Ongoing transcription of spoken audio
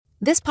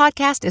This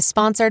podcast is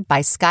sponsored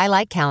by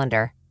Skylight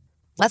Calendar.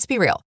 Let's be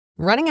real.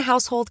 Running a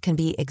household can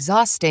be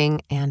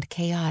exhausting and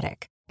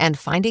chaotic. And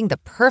finding the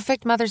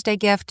perfect Mother's Day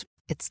gift,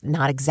 it's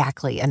not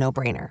exactly a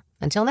no-brainer.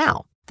 Until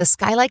now. The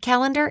Skylight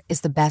Calendar is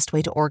the best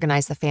way to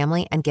organize the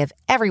family and give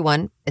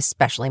everyone,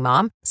 especially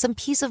mom, some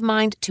peace of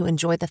mind to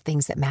enjoy the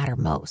things that matter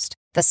most.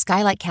 The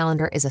Skylight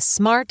Calendar is a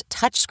smart,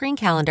 touchscreen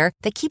calendar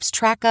that keeps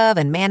track of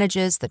and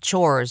manages the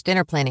chores,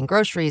 dinner planning,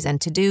 groceries,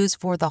 and to-dos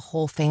for the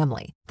whole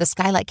family. The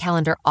Skylight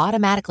Calendar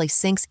automatically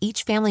syncs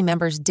each family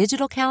member's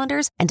digital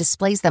calendars and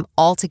displays them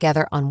all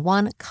together on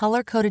one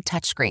color-coded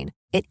touchscreen.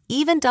 It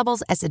even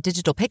doubles as a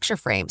digital picture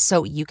frame,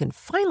 so you can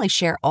finally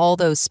share all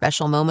those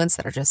special moments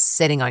that are just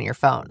sitting on your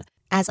phone.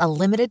 As a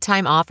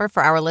limited-time offer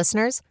for our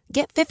listeners,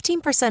 get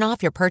 15%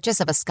 off your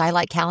purchase of a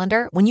Skylight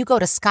Calendar when you go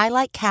to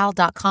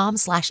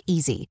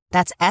skylightcal.com/easy.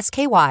 That's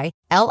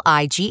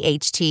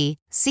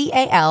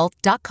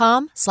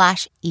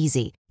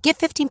SKYLIGHTCAL.com/easy. Get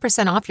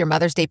 15% off your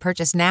Mother's Day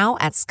purchase now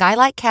at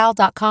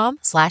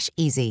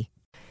skylightcal.com/easy.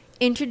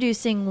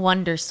 Introducing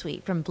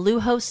Wondersuite from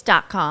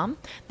Bluehost.com,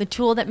 the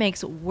tool that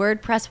makes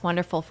WordPress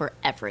wonderful for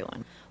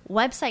everyone.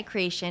 Website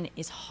creation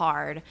is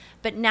hard,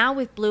 but now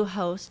with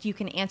Bluehost, you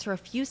can answer a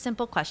few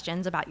simple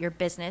questions about your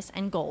business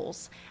and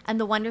goals, and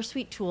the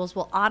Wondersuite tools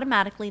will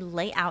automatically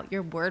lay out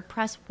your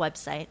WordPress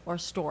website or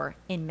store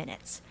in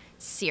minutes.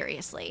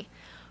 Seriously.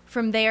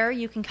 From there,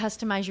 you can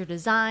customize your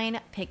design,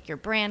 pick your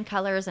brand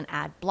colors, and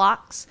add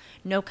blocks.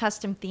 No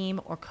custom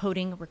theme or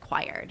coding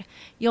required.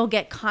 You'll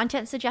get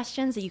content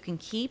suggestions that you can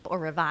keep or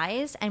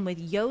revise, and with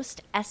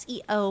Yoast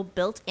SEO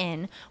built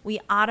in,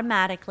 we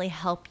automatically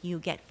help you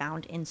get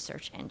found in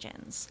search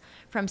engines.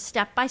 From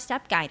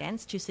step-by-step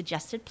guidance to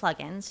suggested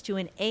plugins to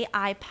an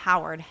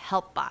AI-powered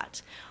help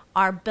bot,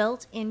 our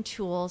built-in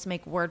tools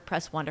make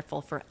WordPress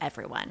wonderful for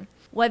everyone.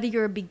 Whether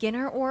you're a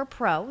beginner or a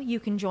pro, you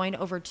can join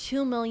over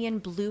 2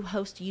 million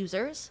Bluehost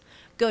users.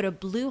 Go to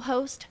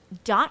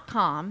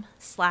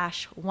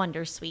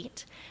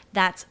bluehost.com/wondersuite.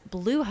 That's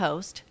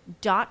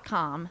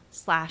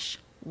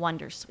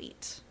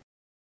bluehost.com/wondersuite.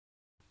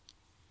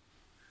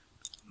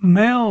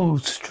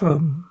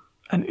 Maelstrom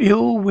An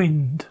Ill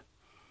Wind.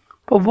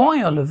 But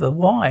why, Oliver?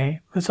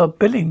 Why? Because our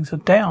billings are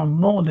down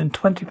more than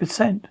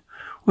 20%.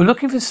 We're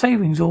looking for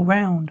savings all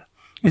round.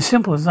 It's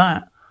simple as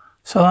that.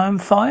 So I'm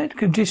fired?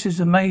 Conditions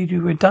have made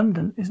you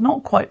redundant. It's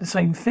not quite the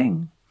same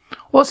thing.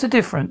 What's the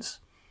difference?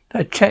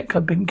 That check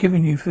I've been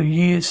giving you for a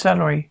year's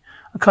salary,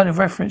 a kind of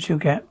reference you'll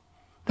get.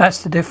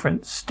 That's the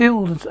difference.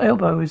 Still the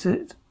elbow, is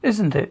it?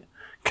 Isn't it?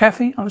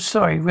 Kathy, I'm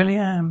sorry, really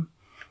am.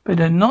 But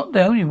they're not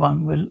the only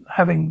one we're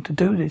having to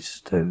do this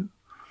to.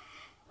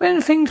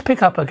 When things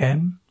pick up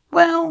again,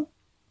 well,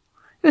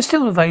 you're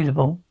still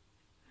available.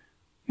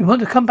 You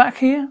want to come back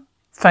here?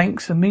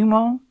 Thanks. And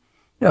meanwhile,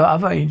 there are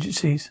other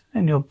agencies,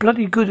 and you're a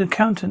bloody good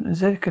accountant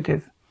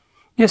executive.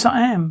 Yes,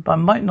 I am, but I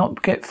might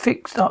not get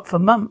fixed up for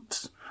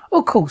months.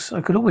 Of course,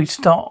 I could always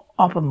start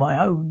up on my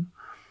own.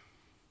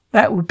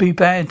 That would be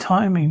bad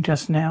timing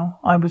just now,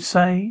 I would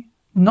say.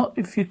 Not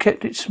if you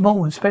kept it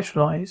small and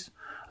specialised.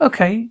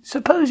 Okay,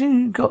 supposing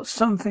you got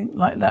something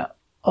like that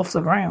off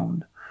the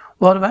ground.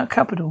 What about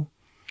capital?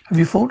 Have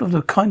you thought of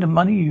the kind of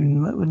money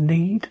you would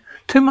need?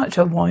 Too much,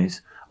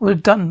 otherwise I would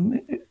have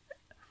done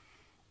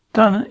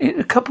it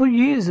a couple of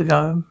years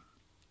ago.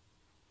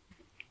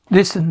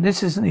 Listen,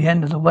 this isn't the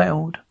end of the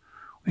world.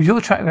 With your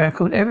track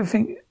record,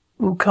 everything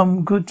will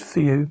come good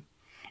for you.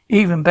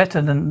 Even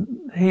better than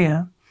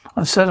here.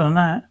 I've said on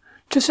that.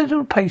 Just a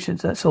little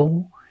patience, that's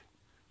all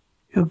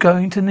you're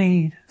going to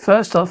need.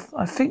 First off,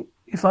 I think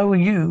if I were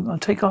you,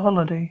 I'd take a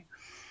holiday.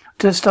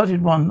 Just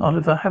started one,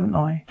 Oliver, haven't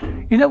I?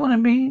 You don't want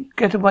me to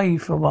get away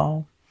for a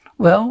while.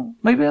 Well,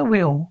 maybe I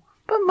will.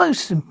 But more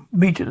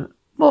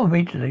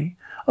immediately,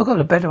 I've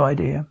got a better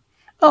idea.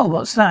 Oh,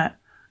 what's that?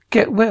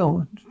 Get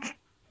well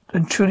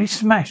and truly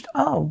smashed.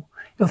 Oh,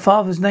 your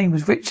father's name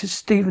was Richard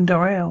Stephen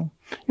Durrell.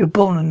 You're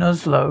born in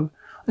Oslo,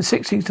 the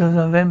 16th of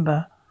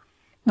November,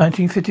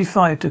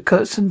 1955, to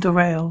Kurtzen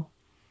Durrell.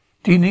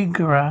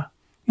 Dinigra.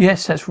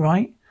 Yes, that's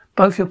right.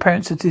 Both your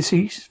parents are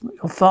deceased.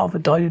 Your father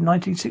died in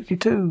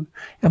 1962.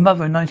 Your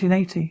mother in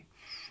 1980.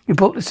 You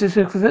brought the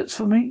certificates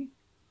for me?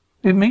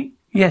 With me?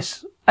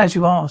 Yes, as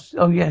you asked.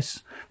 Oh,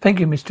 yes. Thank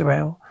you, Mr.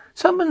 Durrell.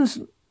 Someone's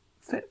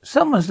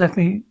left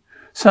me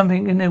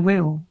something in their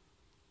will.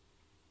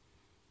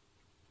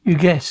 You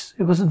guessed.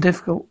 It wasn't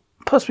difficult.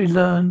 Possibly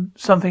learn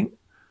something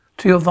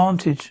to your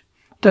advantage.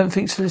 Don't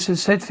think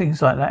solicitors said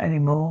things like that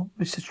anymore,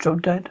 Mr.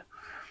 Strodad.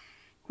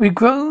 We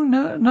grow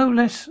no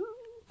less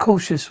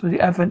cautious with the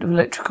advent of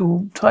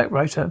electrical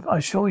typewriter, I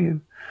assure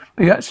you.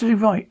 But you're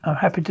absolutely right, I'm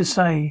happy to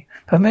say.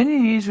 For many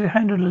years we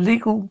handled the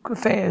legal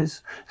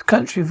affairs of the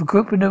country of a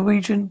group of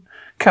Norwegian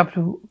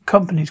capital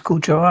companies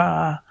called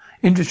Jarara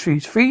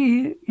Industries.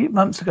 3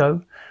 months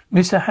ago,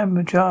 Mr.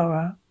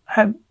 Hadajamara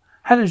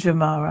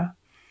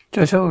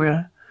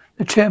Jotoria,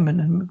 the chairman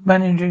and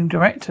managing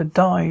director,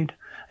 died.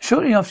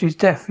 Shortly after his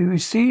death, we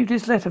received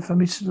his letter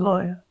from his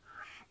lawyer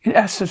in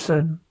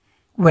Asserson.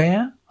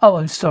 Where? Oh,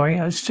 I'm sorry,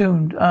 I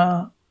assumed.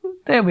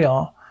 There we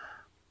are.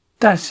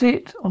 That's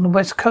it, on the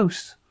west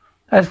coast.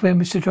 That's where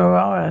Mr.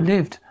 Dorara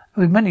lived,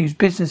 and with many whose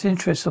business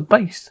interests are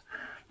based.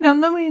 Now,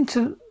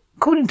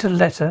 according to the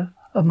letter,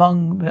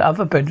 among the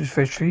other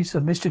beneficiaries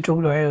of Mr.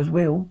 Dorao's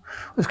will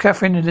was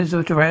Catherine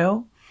Elizabeth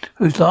Dorao,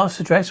 whose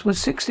last address was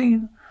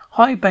 16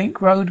 High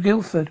Bank Road,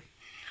 Guildford.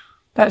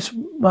 That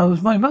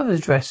was my mother's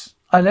address.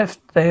 I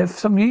left there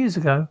some years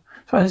ago,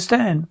 so I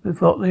understand.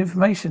 With what the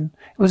information,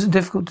 it wasn't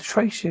difficult to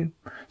trace you.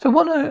 So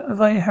what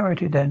have I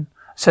inherited then?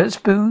 A set of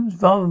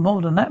spoons? Rather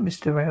more than that,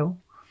 Mr. Dorao.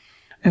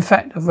 In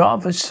fact, a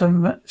rather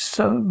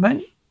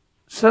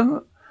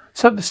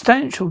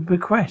substantial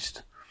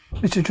bequest.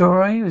 Mr.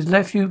 Dorao has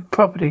left you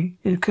property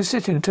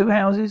consisting of 2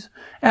 houses,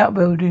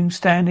 outbuildings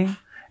standing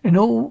in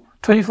all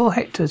 24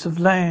 hectares of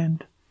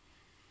land,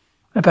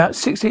 about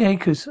 60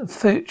 acres of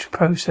fish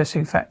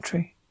processing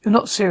factory. You're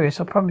not serious,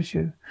 I promise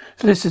you.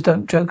 Solicitors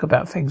don't joke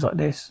about things like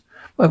this.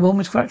 My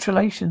warmest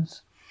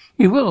congratulations.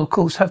 You will, of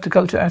course, have to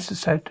go to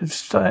Assistad to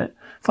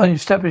finally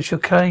establish your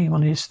claim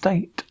on the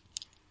estate.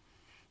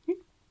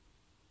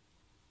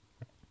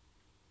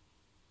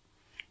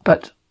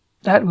 But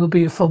that will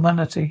be a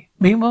formality.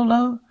 Meanwhile,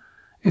 though,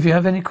 if you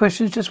have any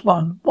questions, just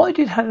one. Why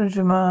did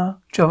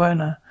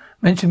Joanna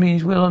mention me in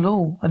his will at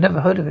all? I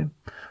never heard of him.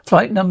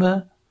 Flight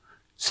number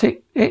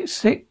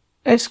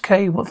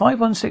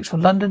SK516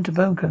 from London to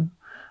Birmingham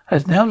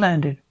has now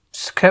landed.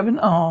 Kevin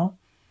R.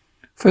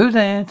 Through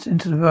there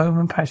into the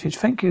Roman passage.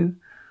 Thank you.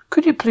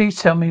 Could you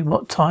please tell me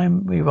what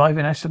time we arrive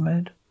in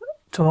Ashmed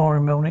tomorrow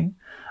morning?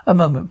 A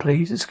moment,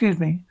 please. Excuse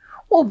me.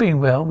 All being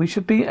well, we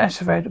should be at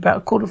Ashmed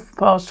about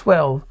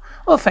 12:15.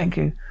 Oh, thank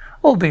you.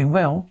 All being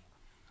well.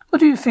 What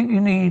do you think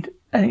you need?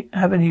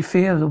 Have any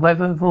fear of the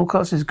weather? The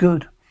forecast is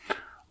good.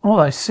 Oh,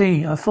 I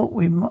see. I thought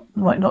we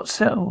might not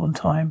settle on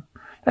time.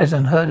 That is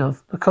unheard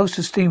of. The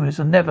coastal steamers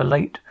are never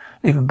late,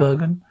 leaving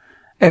Bergen.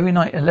 Every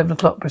night at 11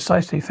 o'clock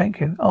precisely. Thank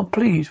you. Oh,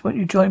 please, won't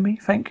you join me?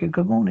 Thank you.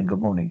 Good morning.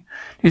 Good morning.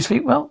 Do you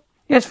sleep well?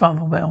 Yes,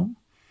 rather well.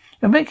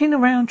 You're making a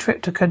round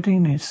trip to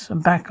Cardenas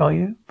and back, are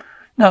you?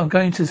 No, I'm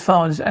going to as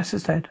far as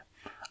Assistad.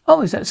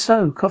 Oh, is that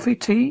so? Coffee,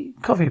 tea?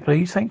 Coffee,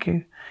 please. Thank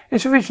you.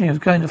 Yes, originally I was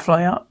going to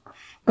fly up.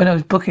 When I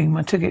was booking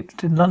my ticket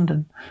to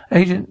London,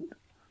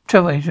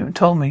 travel agent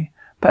told me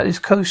about this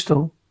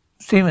coastal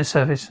steamer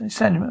service. It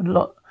sounded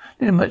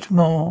a much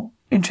more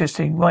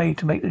interesting way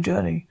to make the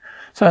journey.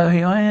 So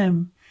here I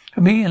am.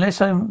 For me,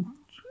 unless I'm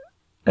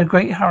in a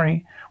great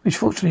hurry, which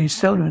fortunately is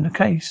seldom in the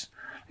case,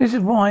 this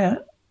is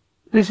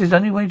the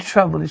only way to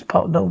travel this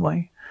part of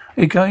Norway.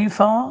 Are you going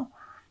far?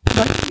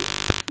 Like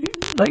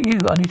you,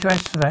 I need to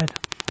Astavad.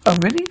 Oh,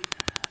 really?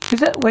 Is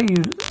that where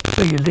you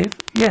live?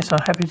 Yes, I'm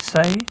happy to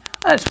say.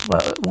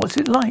 What's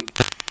it like?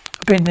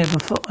 I've been there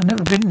before. I've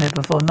never been there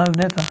before. No,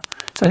 never.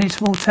 It's only a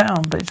small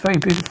town, but it's very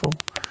beautiful.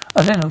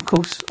 And then, of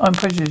course, I'm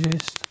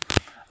prejudiced.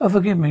 Oh,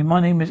 forgive me.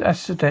 My name is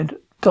Assistad,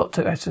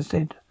 Dr.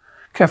 Assistad.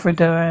 Catherine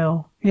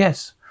Darrell.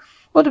 Yes.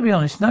 Well, to be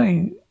honest,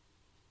 knowing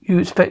you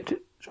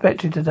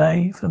expected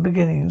today from the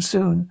beginning, and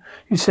soon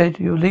you said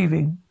you were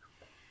leaving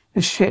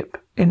the ship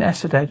in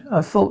Assistad,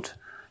 I thought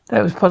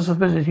there was a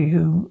possibility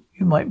who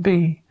you might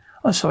be.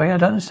 I'm sorry, I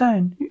don't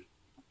understand.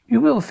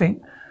 You will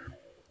think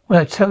when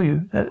I tell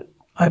you that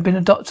I've been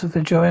a doctor for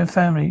the Joanne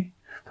family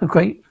for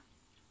great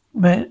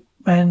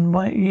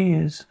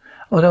years,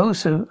 but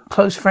also a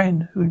close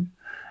friend who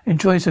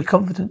enjoys her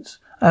confidence.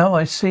 Oh,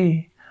 I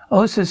see.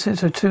 Also,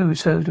 since I too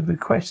served a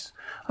request,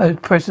 I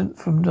had present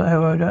from the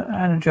Heroda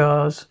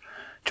Anajars.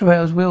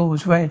 Joelle's will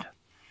was read.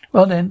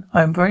 Well then,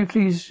 I am very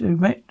pleased to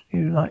met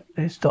you like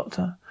this,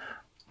 Doctor,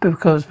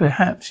 because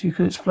perhaps you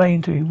could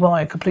explain to me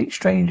why a complete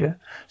stranger,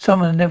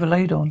 someone I never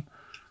laid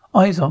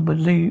eyes on,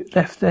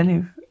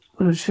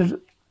 should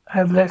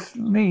have left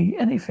me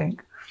anything.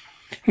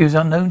 He was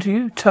unknown to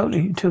you?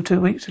 Totally, until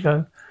 2 weeks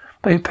ago.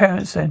 But your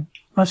parents then?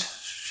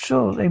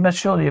 They must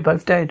surely are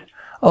both dead.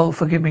 Oh,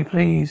 forgive me,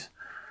 please.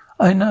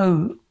 I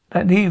know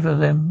that neither of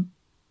them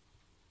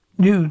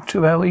knew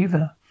Terrell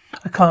either.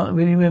 I can't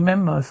really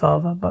remember my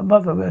father. My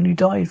mother only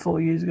died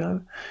 4 years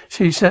ago.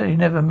 She certainly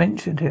never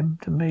mentioned him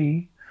to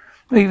me,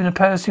 even a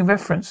passing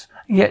reference.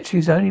 Yet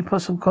she's the only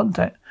possible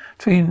contact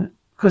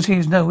because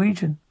he's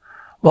Norwegian.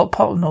 What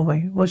part of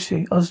Norway was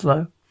she?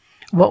 Oslo.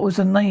 What was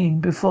her name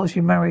before she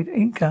married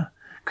Inka?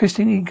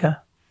 Christine Inka.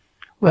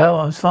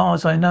 Well, as far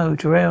as I know,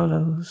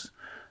 Geraldos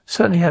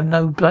certainly have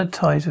no blood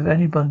ties with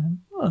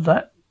anyone of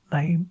that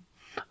name.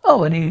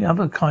 Oh, any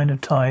other kind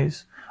of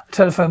ties. I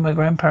telephoned my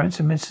grandparents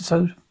in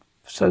Minnesota.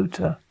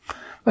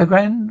 My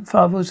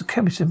grandfather was a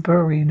chemist in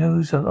Bury,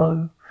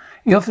 Oslo.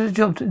 He offered a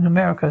job in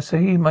America, so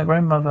he and my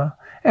grandmother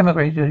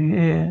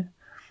emigrated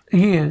a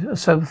year or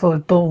so before I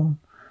was born.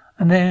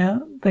 And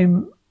they're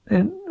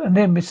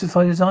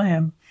mystified as I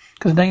am,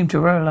 because the name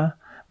Gerala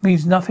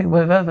means nothing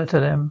whatever to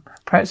them.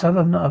 Perhaps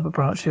other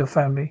branch of your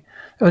family.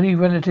 The only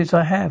relatives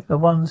I have, the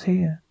ones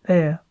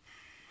there.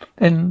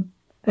 Then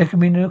there can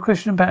be no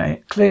question about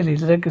it. Clearly,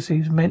 the legacy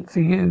is meant for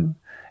you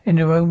in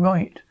your own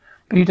right.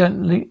 But you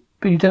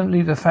don't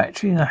leave a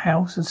factory and a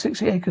house and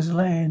 60 acres of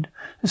land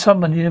to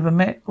someone you never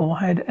met or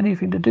had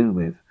anything to do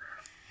with.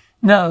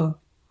 No,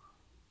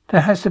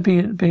 there has to be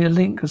a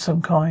link of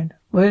some kind.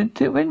 When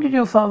did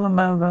your father and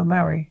mother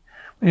marry?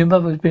 when your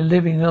mother has been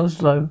living in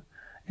Oslo.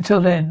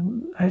 Until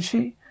then, had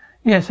she?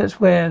 Yes, that's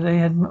where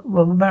they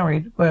were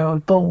married, where I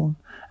was born.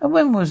 And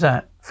when was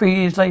that? 3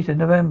 years later,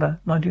 November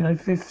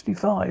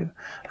 1955.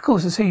 Of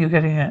course, I see you're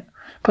getting at.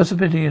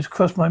 Possibility has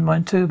crossed my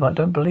mind too, but I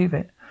don't believe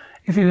it.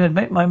 If you had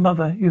met my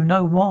mother, you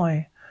know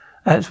why.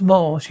 That's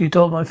more, she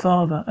adored my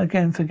father.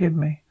 Again, forgive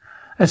me.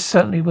 That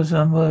certainly was an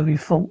unworthy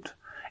fault.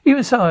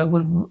 Even so, I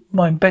wouldn't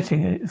mind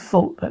betting it's a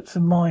fault that's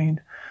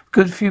mine.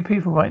 Good few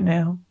people right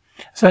now.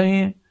 So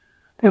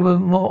there were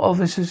more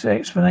obvious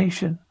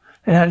explanation.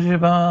 Then had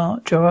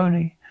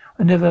Jeroni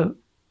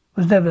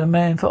was never the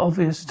man for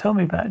obvious. Tell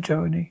me about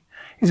Jeroni.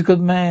 He's a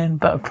good man,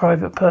 but a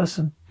private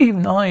person.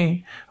 Even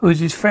I, who was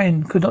his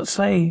friend, could not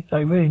say that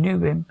I really knew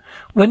him.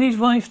 When his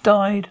wife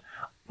died,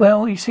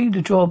 well, he seemed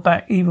to draw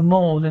back even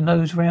more than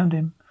those around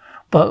him.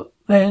 But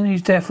then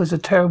his death was a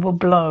terrible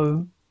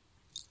blow.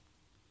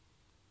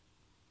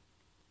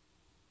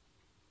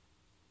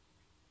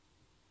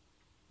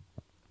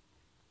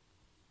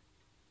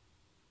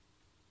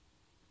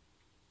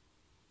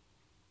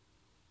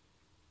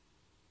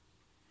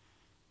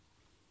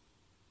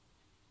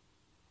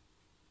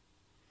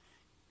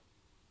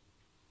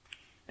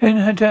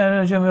 Then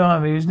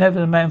Jeremy, he was never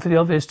the man for the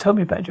obvious. Tell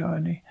me about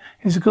Jeremy.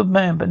 He was a good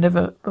man, but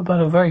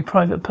a very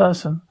private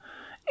person.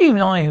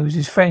 Even I, who was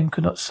his friend,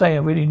 could not say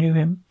I really knew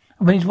him.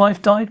 And when his wife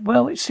died,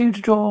 well, it seemed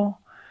to draw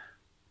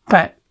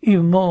back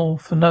even more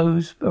from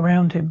those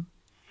around him.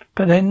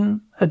 But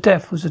then her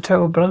death was a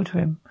terrible blow to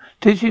him.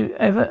 Did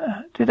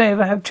they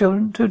ever have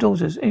children? 2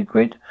 daughters,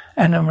 Ingrid,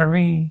 Anna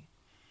Marie.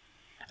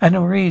 Anna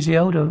Marie is the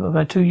older of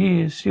about 2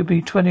 years. She'll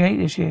be 28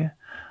 this year.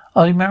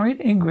 Are they married?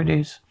 Ingrid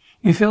is.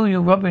 You feel you're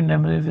robbing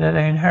them of their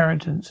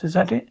inheritance, is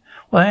that it?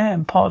 Well, I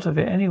am part of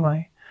it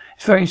anyway.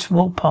 It's a very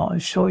small part, I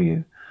assure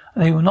you,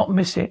 and they will not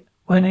miss it.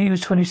 When he was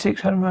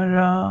 26,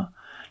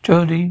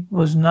 Jody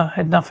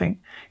had nothing.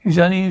 He was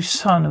only the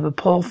son of a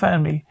poor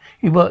family.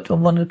 He worked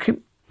on one of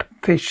the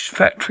fish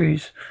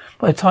factories.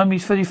 By the time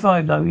he's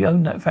 35, though, he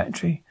owned that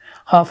factory.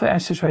 Half at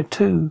Acetrad,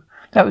 too.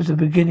 That was the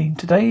beginning.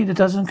 Today, the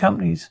dozen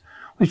companies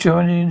which are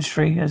in the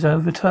industry has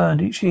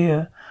overturned each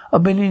year a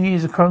million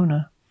years of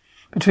krona.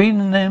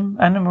 Between them,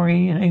 Anna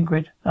Marie and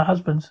Ingrid, their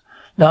husbands,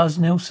 Lars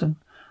Nilsson,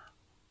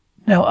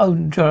 now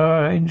own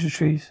Jara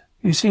Industries.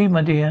 You see,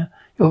 my dear,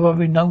 you're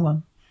robbing no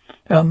one.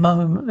 There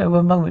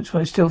were moments where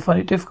I still find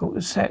it difficult to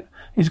accept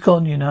he's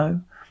gone, you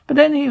know. But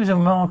then he was a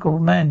remarkable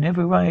man in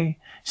every way.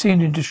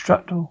 Seemed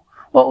indestructible.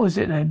 What was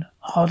it then?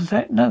 A heart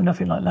attack? No,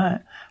 nothing like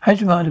that. Had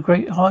the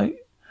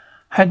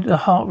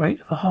heart rate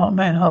of a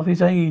man half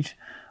his age,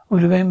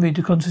 would have envied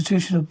the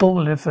constitution of a bull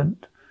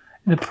elephant.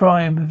 In the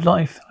prime of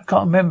life, I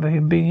can't remember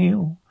him being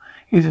ill.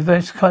 He was the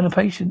best kind of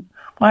patient.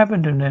 What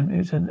happened to him then? It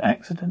was an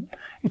accident.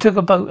 He took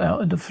a boat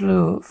out of the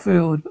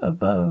field of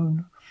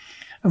bone.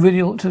 I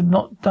really ought to have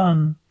not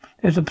done.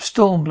 There was a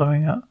storm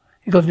blowing up.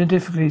 He got into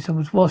difficulties and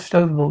was washed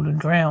overboard and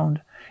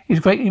drowned. He was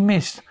greatly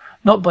missed,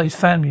 not by his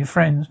family or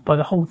friends, by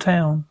the whole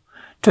town.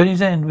 To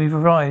his end, we've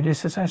arrived.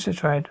 This is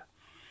Acetrad.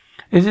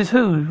 Is this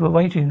who we're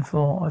waiting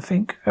for, I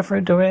think?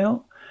 Catherine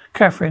Durrell?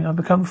 Catherine, I've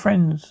become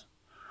friends.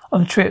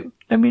 On the trip,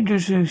 let me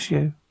introduce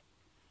you.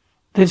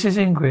 This is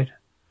Ingrid.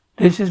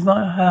 This is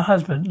her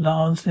husband,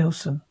 Lars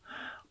Nilsson.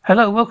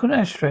 Hello, welcome to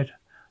Astrid.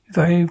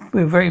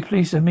 We're very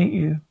pleased to meet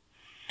you.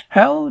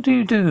 How do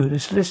you do? The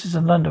solicitors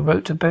in London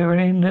wrote to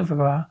Berlin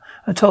Livera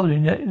and told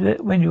him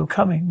that when you were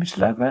coming. Mr.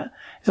 Livera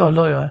is our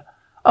lawyer.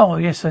 Oh,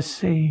 yes, I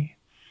see.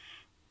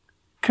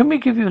 Can we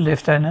give you a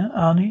lift,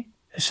 Arnie?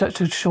 It's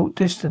such a short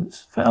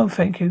distance. Oh,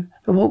 thank you.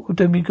 The walk will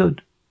do me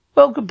good.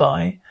 Well,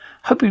 goodbye.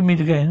 Hope we meet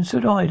again. So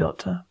do I,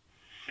 Doctor.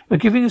 We're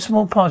giving a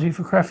small party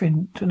for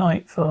Catherine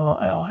tonight for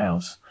our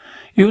house.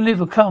 You and Liv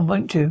will come,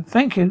 won't you?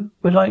 Thank you.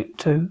 We'd like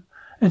to.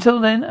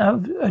 Until then,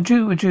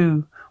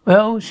 adieu.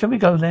 Well, shall we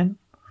go then?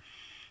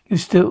 You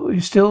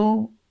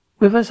still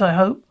with us, I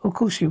hope? Of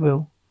course you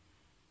will.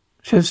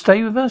 She'll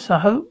stay with us, I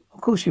hope?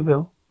 Of course you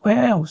will.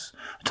 Where else?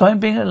 For the time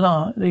being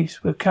at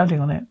least, we're counting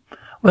on it.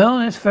 Well,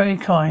 that's very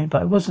kind,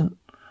 but I wasn't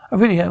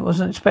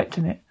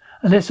expecting it.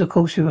 Unless, of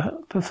course, you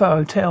prefer a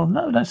hotel.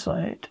 No, that's not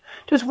it.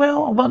 Just,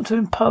 well, I want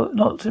to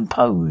not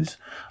impose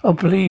or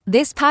believe.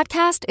 This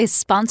podcast is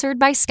sponsored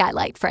by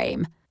Skylight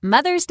Frame.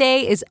 Mother's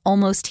Day is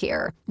almost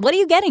here. What are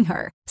you getting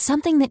her?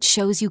 Something that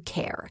shows you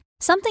care.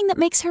 Something that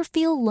makes her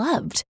feel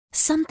loved.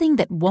 Something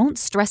that won't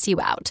stress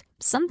you out.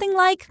 Something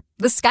like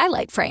the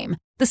Skylight Frame.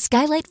 The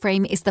Skylight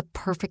Frame is the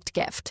perfect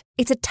gift.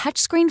 It's a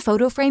touchscreen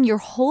photo frame your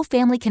whole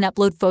family can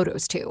upload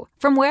photos to,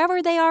 from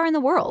wherever they are in the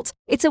world.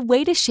 It's a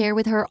way to share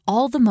with her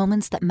all the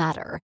moments that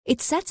matter.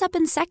 It sets up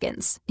in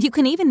seconds. You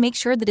can even make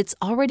sure that it's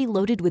already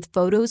loaded with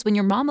photos when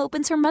your mom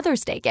opens her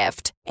Mother's Day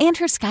gift. And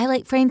her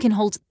Skylight Frame can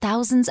hold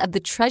thousands of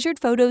the treasured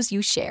photos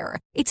you share.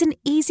 It's an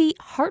easy,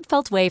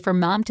 heartfelt way for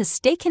mom to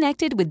stay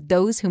connected with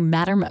those who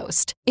matter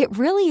most. It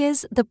really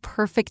is the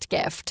perfect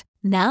gift.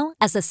 Now,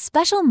 as a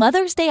special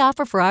Mother's Day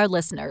offer for our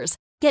listeners,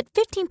 get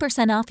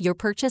 15% off your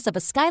purchase of a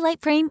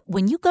Skylight Frame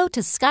when you go to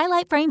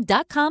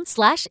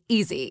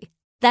skylightframe.com/easy.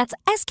 That's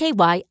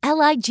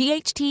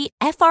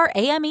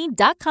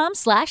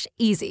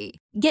SKYLIGHTFRAME.com/easy.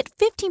 Get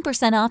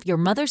 15% off your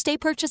Mother's Day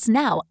purchase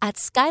now at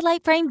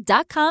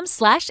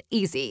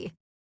skylightframe.com/easy.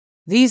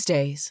 These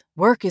days,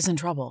 work is in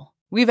trouble.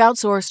 We've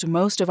outsourced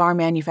most of our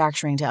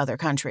manufacturing to other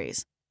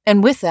countries.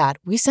 And with that,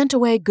 we sent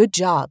away good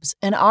jobs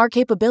and our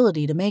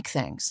capability to make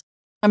things.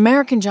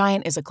 American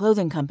Giant is a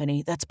clothing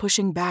company that's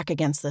pushing back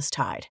against this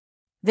tide.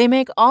 They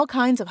make all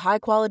kinds of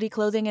high-quality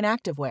clothing and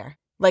activewear,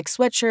 like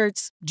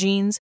sweatshirts,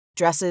 jeans,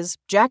 dresses,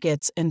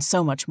 jackets, and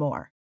so much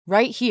more,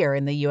 right here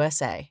in the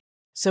USA.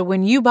 So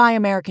when you buy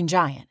American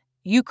Giant,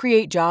 you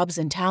create jobs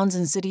in towns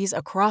and cities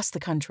across the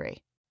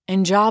country.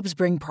 And jobs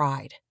bring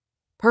pride,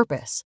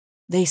 purpose.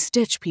 They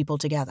stitch people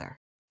together.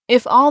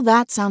 If all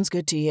that sounds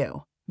good to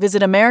you,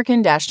 visit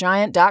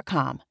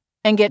American-Giant.com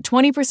and get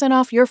 20%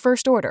 off your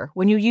first order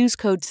when you use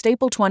code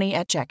STAPLE20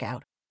 at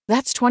checkout.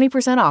 That's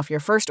 20% off your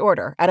first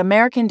order at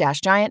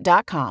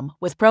American-Giant.com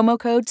with promo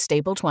code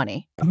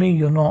STAPLE20. Me,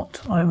 you're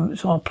not.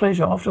 It's our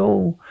pleasure. After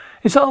all,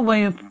 it's our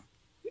way of...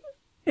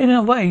 In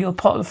a way, you're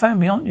part of the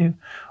family, aren't you?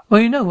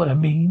 Well, you know what I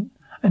mean.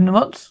 And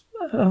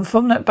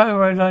from that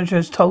background I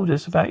just told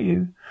us about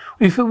you,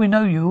 we feel we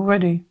know you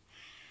already.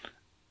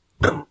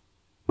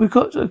 We're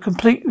not a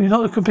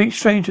complete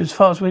stranger as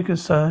far as we're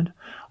concerned.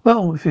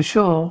 Well, if you're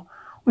sure,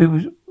 we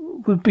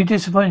would be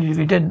disappointed if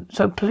you didn't.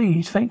 So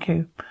please, thank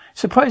you. It's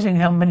surprising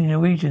how many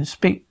Norwegians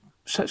speak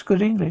such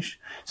good English.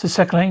 It's a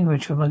second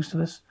language for most of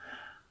us.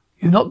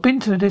 You've not been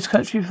to this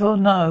country before?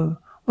 No.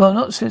 Well,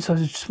 not since I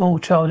was a small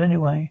child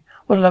anyway.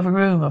 What a lovely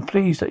room. I'm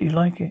pleased that you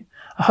like it.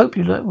 I hope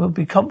you will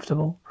be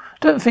comfortable.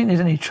 Don't think there's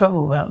any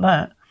trouble about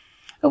that.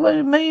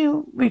 Well, may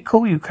we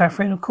call you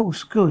Catherine? Of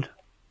course. Good.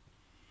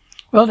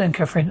 Well then,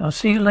 Catherine, I'll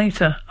see you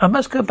later. I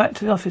must go back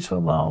to the office for a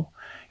while.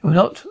 You will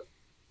not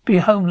be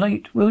home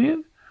late, will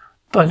you?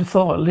 By the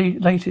thought,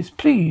 latest.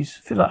 Please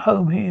feel at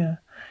home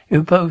here.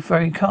 You're both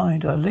very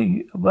kind. I'll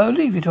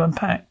leave you to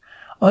unpack.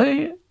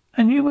 And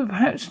you would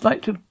perhaps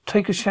like to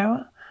take a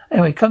shower?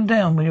 Anyway, come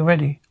down when you're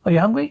ready. Are you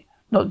hungry?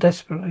 Not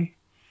desperately.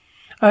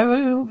 I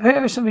will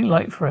prepare something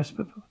light for us,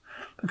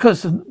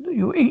 because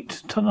you'll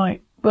eat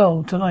tonight.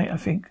 Well, tonight, I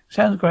think.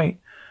 Sounds great.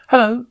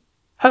 Hello.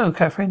 Hello,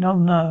 Catherine. Oh,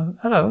 no.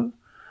 Hello.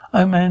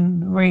 I'm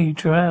Anne-Marie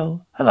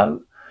Jarrell.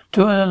 Hello.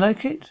 Do I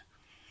like it?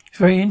 It's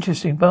very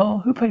interesting. Well,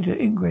 who played it?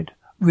 Ingrid.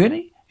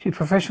 Really? She's a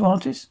professional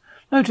artist?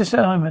 No, just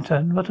that I'm a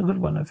turn, but a good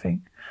one, I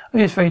think. Oh,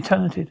 yes, very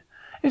talented.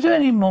 Is there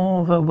any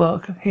more of her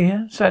work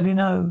here? Sadly,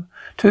 no.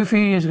 2 or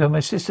 3 years ago, my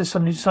sister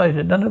suddenly decided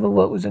that none of her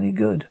work was any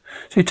good.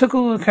 So she took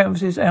all the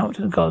canvases out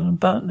to the garden and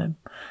burnt them.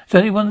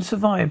 There's only one that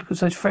survived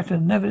because I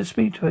threatened never to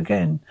speak to her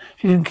again.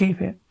 She didn't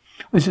keep it.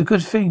 Which is a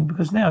good thing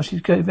because now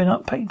she's given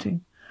up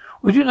painting.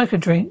 Would you like a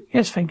drink?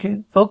 Yes, thank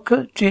you.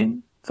 Vodka,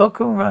 gin,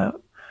 vodka and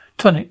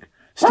tonic.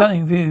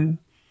 Stunning view.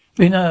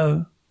 We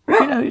know.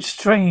 It's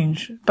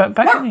strange. But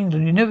back in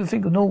England, you never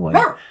think of Norway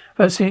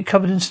without seeing it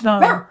covered in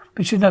snow.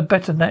 But you know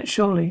better than that,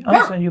 surely. I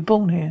understand you're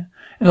born here,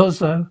 in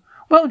Oslo.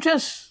 Well,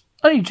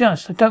 only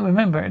just. I don't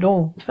remember it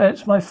all.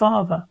 That's my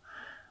father.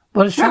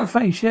 What a strong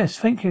face. Yes,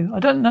 thank you. I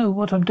don't know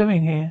what I'm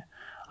doing here.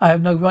 I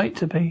have no right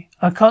to be.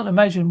 I can't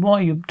imagine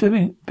why you're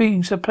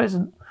being so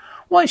pleasant.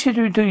 Why should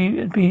you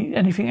be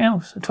anything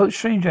else? A total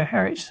stranger,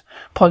 Harriet's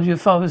part of your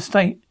father's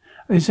estate.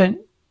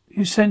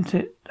 You sent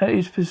it that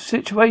his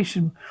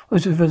situation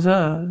was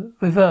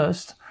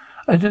reversed.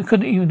 I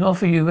couldn't even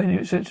offer you any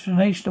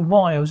explanation of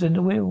why I was in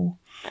the will.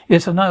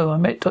 Yes, I know. I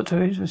met Dr.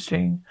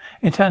 Isverstein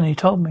in town and he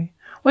told me.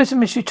 Well, it's a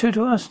mystery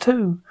to us,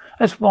 too.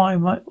 That's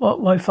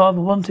what my father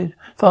wanted.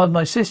 Father,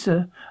 my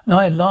sister, and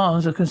I,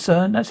 Lars, are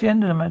concerned. That's the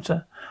end of the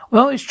matter.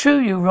 Well, it's true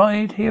you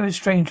ride here as a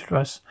stranger to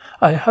us.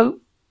 I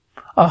hope,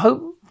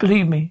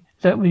 believe me,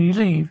 that when you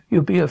leave,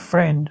 you'll be a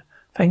friend.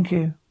 Thank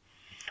you.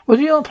 What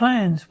are your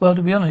plans? Well,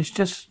 to be honest,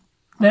 just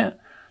now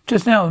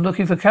I'm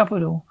looking for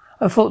capital.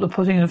 I thought that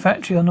putting a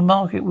factory on the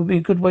market would be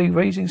a good way of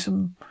raising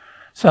some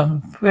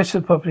rest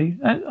of the property.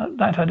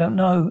 That I don't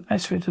know.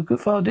 Actually, it's a good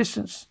fair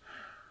distance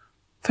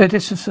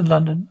from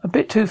London. A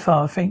bit too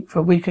far, I think, for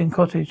a weekend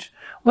cottage.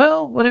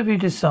 Well, whatever you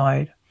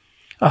decide.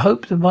 I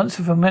hope that once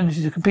the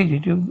formalities are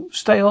completed, you'll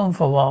stay on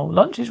for a while.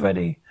 Lunch is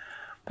ready.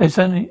 But it's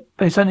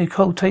only a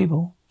cold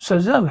table, so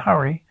there's no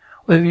hurry,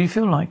 whether you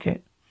feel like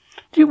it.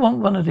 Do you want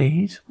one of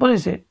these? What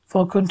is it?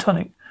 Vodka and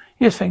tonic?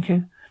 Yes, thank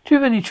you. Do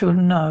you have any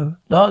children? No.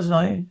 Lars and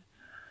I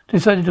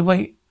decided to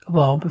wait a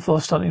while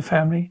before starting a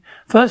family.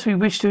 First, we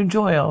wish to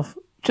enjoy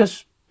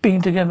just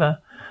being together,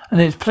 and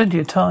there's plenty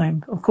of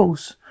time, of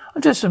course.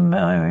 I'm just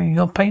admiring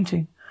your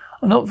painting.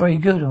 I'm not very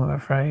good, I'm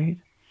afraid.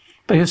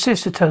 But your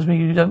sister tells me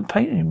you don't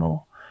paint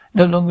anymore.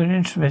 No longer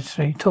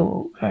interested in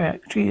talk.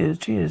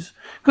 Cheers.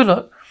 Good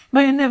luck.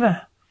 May you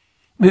never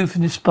move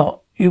from this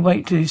spot. You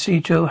wait till you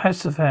see Joe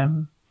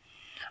Hasselham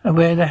and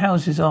where the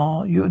houses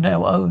are you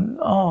now own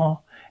are.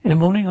 In the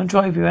morning I'll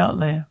drive you out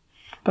there.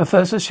 But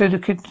first I'll show the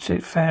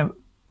Kitfitch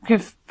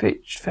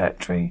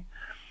factory.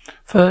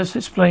 First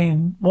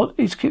explain what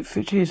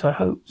Kitfitch is, I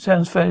hope.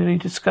 Sounds fairly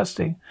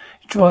disgusting.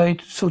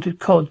 Dried salted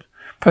cod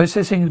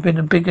Processing has been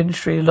a big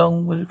industry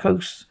along with the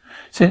coast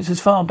since as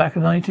far back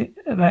in the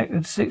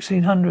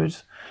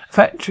 1600s. The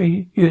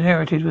factory you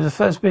inherited was the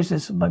first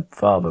business that my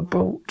father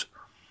bought.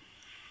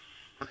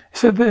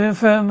 It's a bit of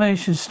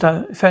foundation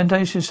stone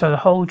the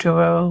whole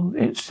Joel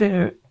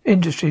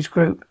Industries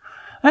group.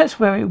 That's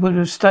where it would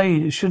have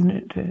stayed,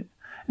 shouldn't it?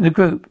 In the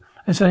group,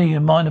 it's only a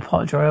minor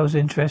part of Joel's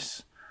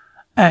interests.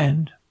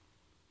 And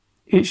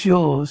it's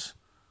yours.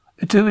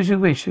 Do as you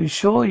wish. Are you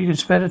sure you can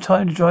spare the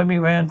time to drive me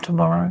around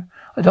tomorrow?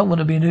 I don't want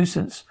to be a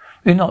nuisance.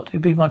 If not,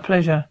 it'd be my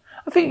pleasure.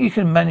 I think you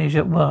can manage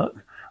at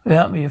work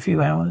without me a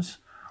few hours.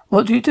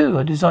 What do you do?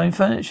 I design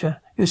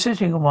furniture. You're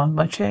sitting on one of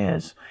my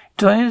chairs.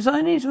 Do I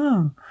design these?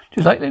 Do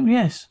you like them?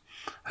 Yes.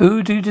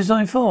 Who do you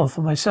design for?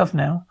 For myself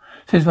now.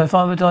 Since my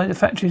father died, the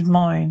factory's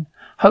mine.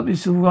 Hope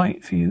this is all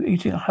right for you,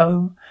 eating at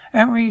home.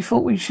 Henry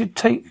thought we should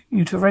take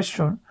you to a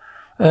restaurant.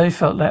 I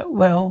felt that,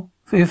 well,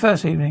 for your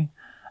first evening.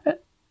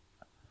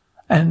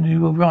 And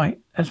you were right.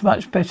 That's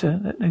much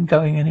better than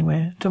going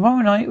anywhere.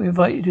 Tomorrow night we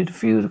invite you to a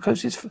few of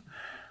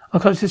our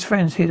closest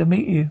friends here to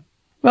meet you.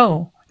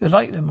 Well, you'll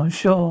like them, I'm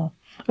sure.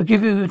 I'll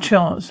give you a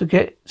chance to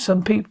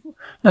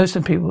know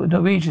some people.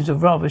 Norwegians are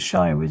rather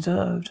shy and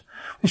reserved.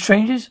 With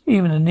strangers,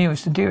 even the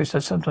nearest and dearest, I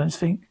sometimes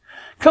think.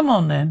 Come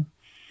on then.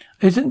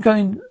 Isn't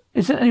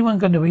anyone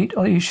going to eat?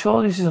 Are you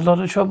sure this is a lot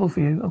of trouble for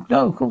you? Oh,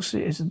 no, of course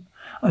it isn't.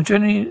 I'm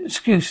generally an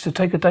excuse to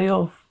take a day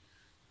off.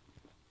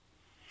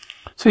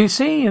 So you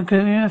see, you're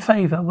doing me a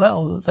favour.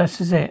 Well,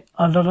 that is it.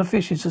 A lot of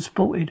fishes are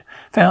sported.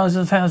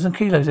 Thousands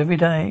kilos every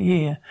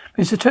year.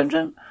 Mr.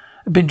 Trenton,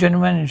 I've been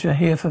general manager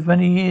here for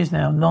many years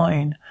now,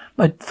 9.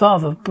 My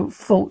father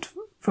fought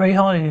very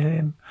hard at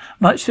him.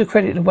 Much to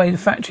credit the way the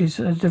factories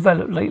have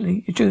developed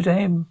lately is due to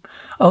him.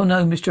 Oh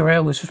no, Mr.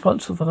 Rail was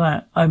responsible for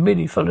that. I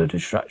merely followed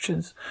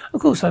instructions. Of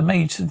course, I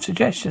made some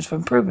suggestions for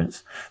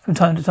improvements from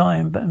time to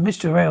time, but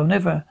Mr. Rail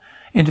never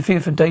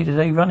interfered from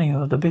day-to-day running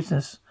of the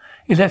business.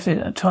 He left it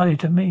entirely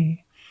to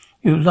me.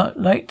 You'd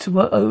like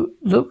to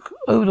look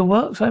over the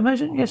works, I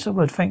imagine? Yes, I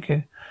would, thank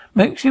you.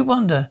 Makes you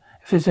wonder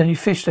if there's any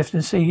fish left in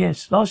the sea.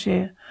 Yes, last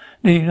year,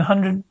 nearly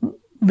 100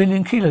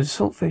 million kilos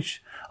of saltfish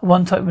of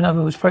one type or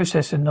another was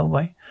processed in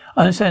Norway.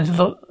 I understand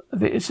a lot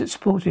of it is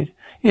exported.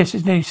 Yes,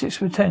 it's nearly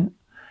 6%.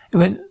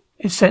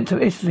 It's sent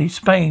to Italy,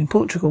 Spain,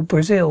 Portugal,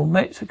 Brazil,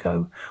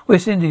 Mexico,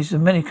 West Indies,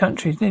 and many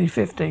countries, nearly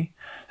 50.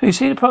 So you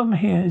see, the problem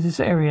here is this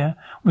area.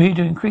 We need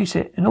to increase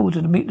it in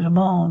order to meet the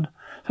demand.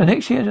 So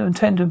next year, I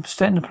intend to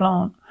extend the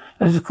plant.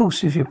 That is, of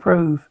course, if you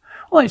approve.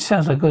 Well, it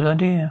sounds like a good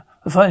idea.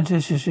 The final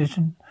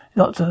decision is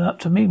not up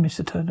to me,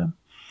 Mr. Turnham.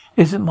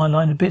 It isn't my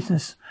line of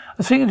business. I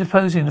was thinking of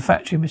disposing the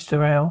factory, Mr.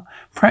 Rail.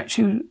 Perhaps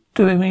you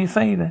doing me a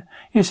favour.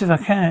 Yes, if I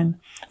can.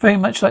 Very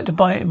much like to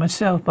buy it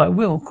myself, but I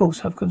will, of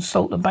course, have to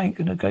consult the bank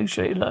and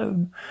negotiate a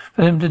loan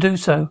for them to do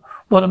so.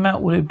 What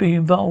amount would it be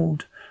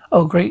involved?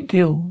 Oh, a great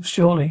deal,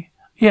 surely.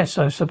 Yes,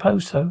 I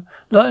suppose so.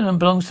 The island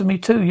belongs to me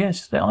too,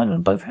 yes. The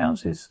island, both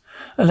houses.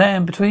 A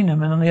land between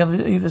them and on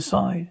the either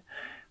side.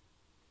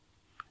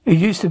 It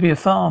used to be a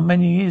farm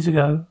many years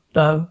ago,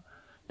 though.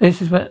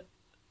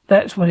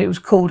 That's when it was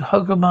called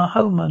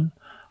Homan,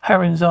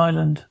 Harren's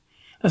Island.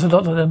 There's a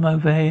lot of them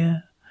over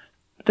here.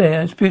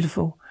 There, it's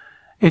beautiful.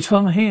 It's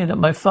from here that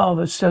my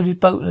father sailed his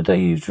boat the day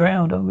he was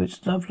drowned. Oh,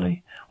 it's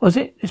lovely. Was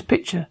it? This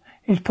picture.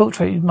 His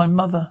portrait of my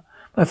mother.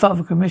 My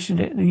father commissioned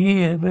it the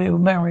year they were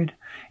married.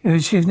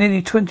 She was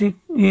nearly 20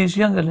 years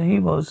younger than he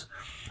was.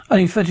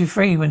 Only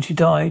 33 when she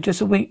died, just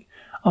a week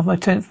after my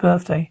 10th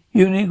birthday.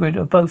 You and Ingrid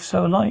are both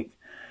so alike.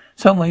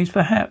 Some ways,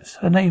 perhaps.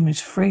 Her name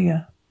is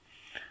Freya.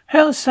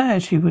 How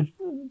sad she would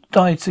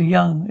died so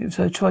young. It was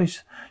her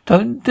choice.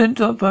 Didn't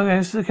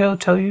the girl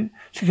tell you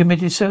she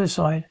committed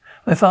suicide?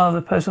 My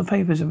father's personal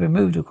papers have been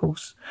removed, of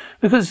course,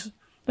 because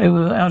they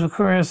were out of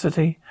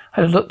curiosity.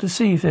 Had a look to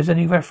see if there's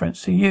any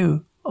reference to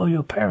you or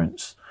your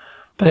parents,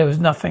 but there was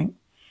nothing.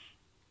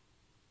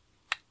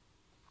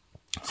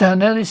 So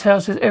now this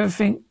house has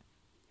everything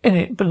in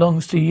it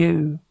belongs to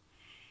you,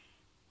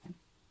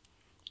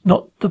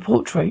 not the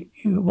portrait.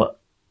 You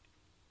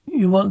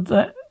want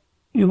that?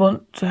 You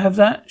want to have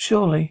that?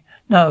 Surely.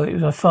 No, it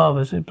was my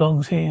father's. It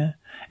belongs here.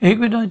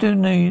 Ingrid, I do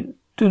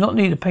not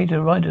need a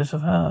painted writers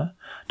of her.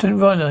 Don't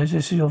realize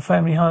this is your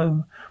family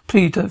home.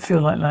 Please don't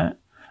feel like that.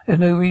 There's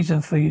no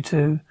reason for you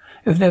to.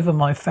 It was never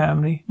my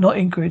family, not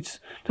Ingrid's.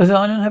 Does the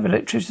island have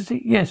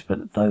electricity? Yes,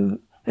 but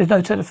there's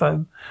no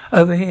telephone.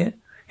 Over here,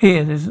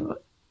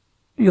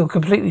 you're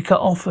completely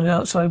cut off from the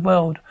outside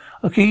world.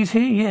 Are keys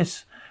here?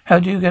 Yes. How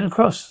do you get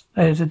across?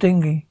 There's a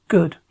dinghy.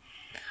 Good.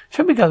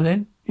 Shall we go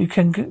then? You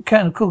can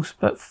of course,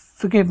 but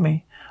forgive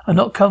me. I'm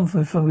not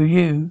comfortable with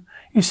you.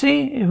 You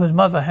see, it was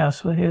mother's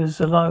house where he was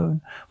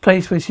alone. A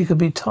place where she could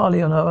be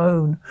entirely on her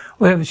own,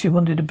 wherever she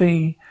wanted to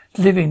be,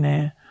 living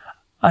there.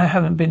 I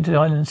haven't been to the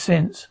island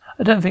since.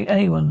 I don't think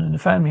anyone in the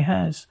family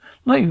has.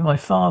 Not even my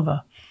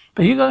father.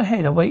 But you go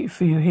ahead, I'll wait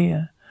for you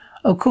here.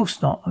 Oh, of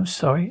course not. I'm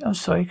sorry.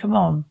 Come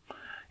on.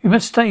 You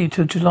must stay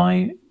till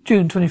June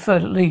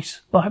 23rd at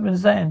least. What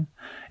happens then?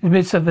 It's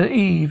Midsummer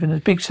Eve and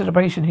there's a big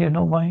celebration here in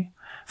Norway.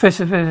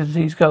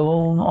 Festivities go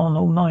on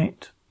all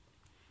night.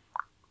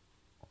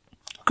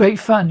 great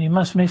fun. You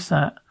must miss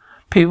that.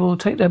 People will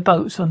take their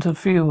boats onto the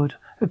field.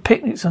 With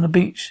picnics on the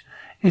beach.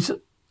 It's in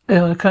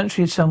the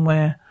country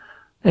somewhere.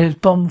 There's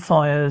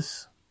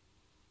bonfires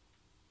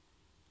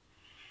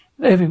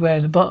everywhere.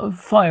 The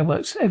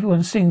fireworks.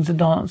 Everyone sings and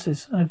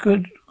dances. And a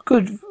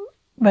good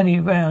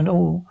many round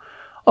all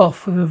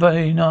off with a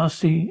very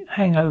nasty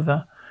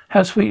hangover.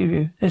 How sweet of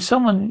you. There's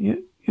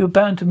someone you're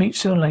bound to meet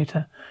sooner or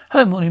later.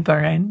 Hello, morning,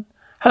 Baran.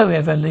 Hello,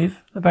 Evan,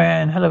 Liv.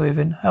 Baran. Hello,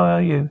 Evan. How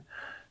are you?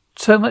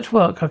 So much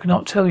work I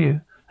cannot tell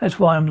you. That's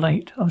why I'm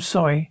late. I'm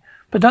sorry.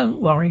 But don't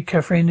worry,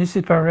 Catherine. This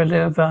is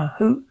Barrel.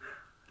 Who?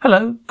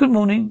 Hello. Good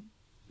morning.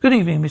 Good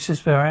evening,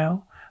 Mrs.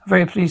 Barrel. I'm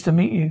very pleased to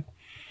meet you.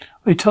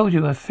 We told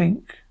you, I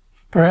think.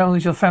 Barrel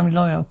is your family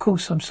lawyer. Of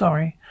course, I'm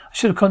sorry. I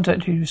should have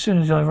contacted you as soon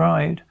as I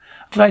arrived.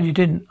 I'm glad you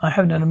didn't. I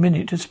haven't had a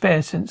minute to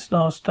spare since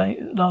last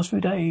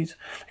few days.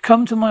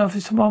 Come to my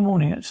office tomorrow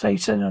morning at say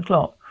 7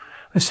 o'clock.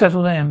 We'll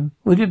settle them.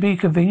 Would it be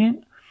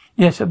convenient?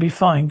 Yes, it'll be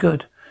fine.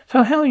 Good.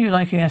 So how are you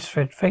liking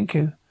Astrid? Thank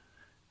you.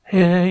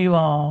 Here you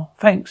are.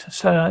 Thanks,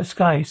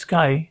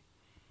 Sky.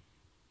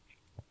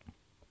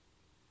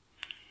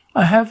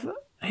 I have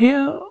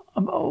here.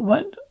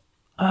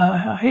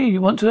 I hear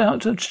you want to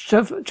out to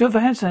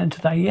Johannesburg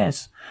today.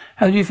 Yes.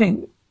 How do you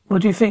think?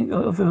 What do you think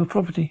of your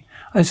property?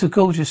 Oh, it's a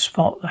gorgeous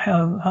spot. The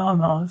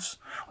Harmars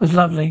was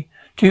lovely.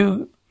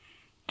 Do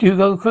you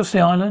go across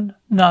the island?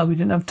 No, we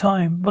didn't have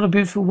time. What a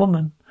beautiful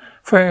woman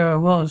Ferreira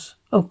was.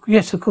 Oh,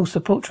 yes, of course, the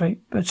portrait.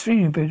 But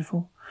extremely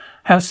beautiful.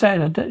 How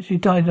sad that she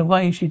died the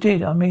way she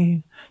did. I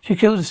mean, she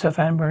killed herself,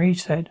 Anne-Marie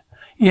said.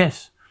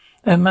 Yes,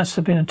 there must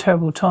have been a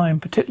terrible time,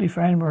 particularly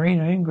for Anne-Marie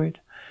and Ingrid.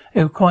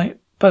 They were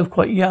both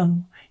quite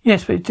young.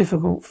 Yes, but it's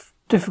a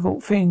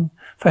difficult thing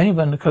for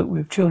anyone to cope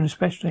with, children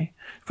especially.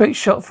 Great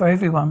shock for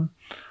everyone.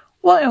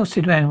 What else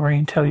did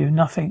Anne-Marie tell you?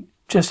 Nothing.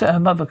 Just that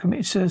her mother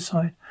committed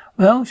suicide.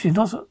 Well, she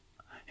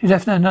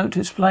left no note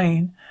to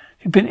explain.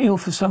 She'd been ill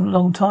for some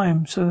long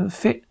time, so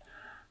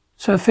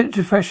a fit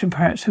depression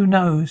perhaps, who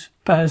knows?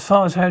 But as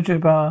far as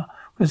Hadjibar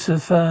was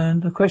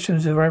concerned, the question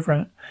was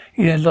irrelevant.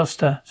 He had lost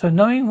her. So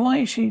knowing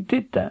why she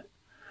did that,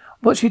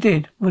 what she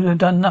did would have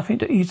done nothing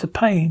to ease the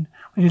pain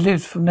when she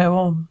lived from now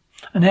on.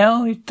 And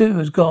now his due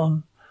has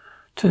gone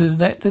to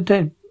let the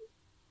dead.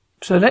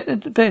 So let the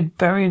dead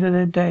bury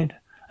the dead.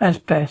 That's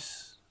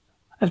best.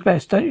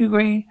 Don't you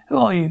agree? Who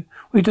are you?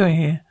 What are you doing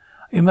here?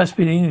 You must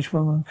be the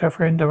Englishwoman,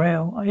 Catherine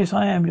Durrell. Oh, yes,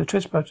 I am. You're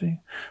trespassing.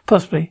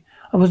 Possibly.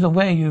 I wasn't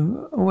aware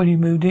you already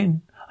moved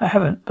in. I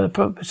haven't,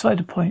 but beside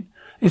the point.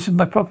 This is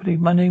my property.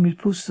 My name is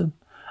Boulston.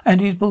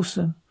 Andy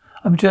Boulston.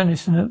 I'm a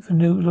journalist in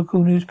the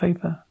local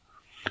newspaper.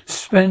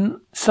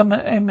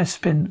 Emma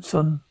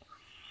Spinson.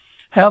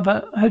 How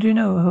do you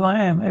know who I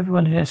am?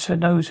 Everyone in Essex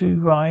knows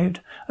who arrived.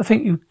 I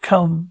think you've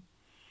come.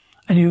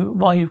 And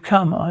why you've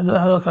come.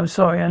 Look, I'm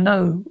sorry. I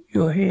know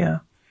you're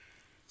here.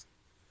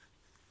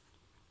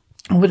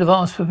 I would have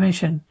asked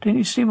permission. Didn't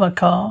you see my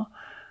car?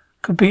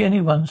 Could be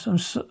anyone's.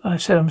 I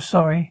said I'm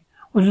sorry.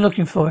 What are you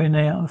looking for in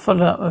there? I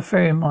followed up a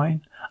ferry of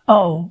mine.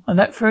 Oh, and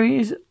that ferry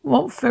is...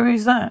 What ferry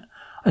is that?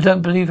 I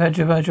don't believe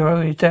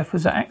Hadjibar's death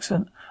was an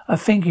accident. I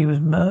think he was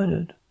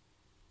murdered.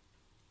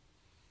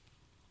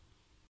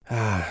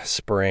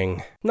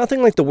 Spring.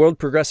 Nothing like the world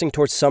progressing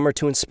towards summer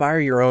to inspire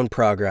your own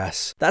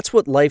progress. That's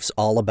what life's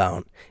all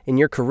about. In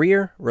your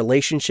career,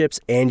 relationships,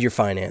 and your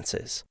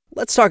finances.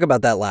 Let's talk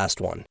about that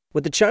last one.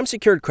 With the Chime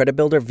Secured Credit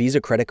Builder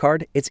Visa Credit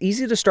Card, it's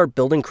easy to start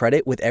building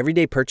credit with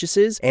everyday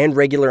purchases and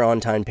regular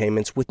on-time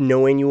payments with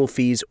no annual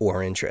fees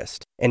or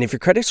interest. And if your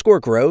credit score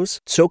grows,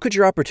 so could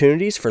your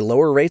opportunities for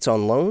lower rates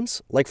on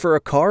loans, like for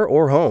a car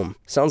or home.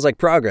 Sounds like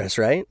progress,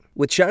 right?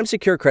 With Chime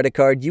Secure Credit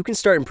Card, you can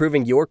start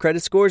improving your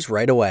credit scores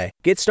right away.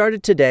 Get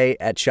started today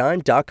at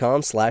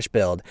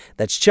chime.com/build.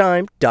 That's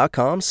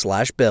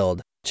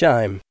chime.com/build.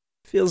 Chime.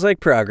 Feels like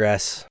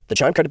progress. The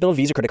Chime Credit Builder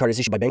Visa Credit Card is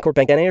issued by Bancorp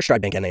Bank N.A. or Stride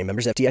Bank N.A.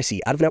 Members FDIC.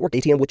 Out-of-network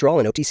ATM withdrawal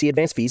and OTC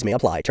advance fees may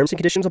apply. Terms and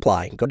conditions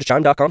apply. Go to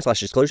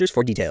chime.com/disclosures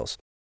for details.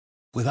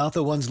 Without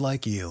the ones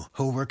like you,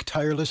 who work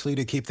tirelessly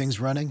to keep things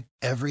running,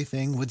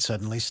 everything would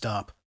suddenly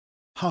stop.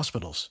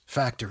 Hospitals,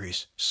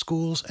 factories,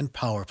 schools, and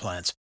power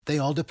plants, they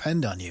all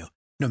depend on you.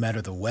 No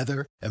matter the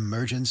weather,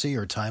 emergency,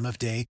 or time of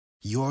day,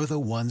 you're the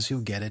ones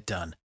who get it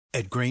done.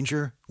 At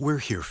Grainger, we're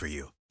here for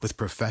you with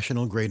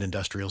professional-grade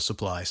industrial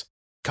supplies.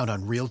 Count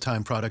on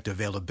real-time product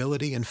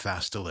availability and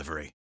fast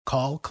delivery.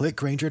 Call, click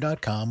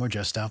Grainger.com, or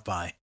just stop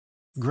by.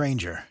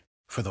 Grainger,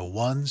 for the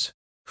ones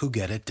who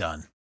get it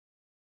done.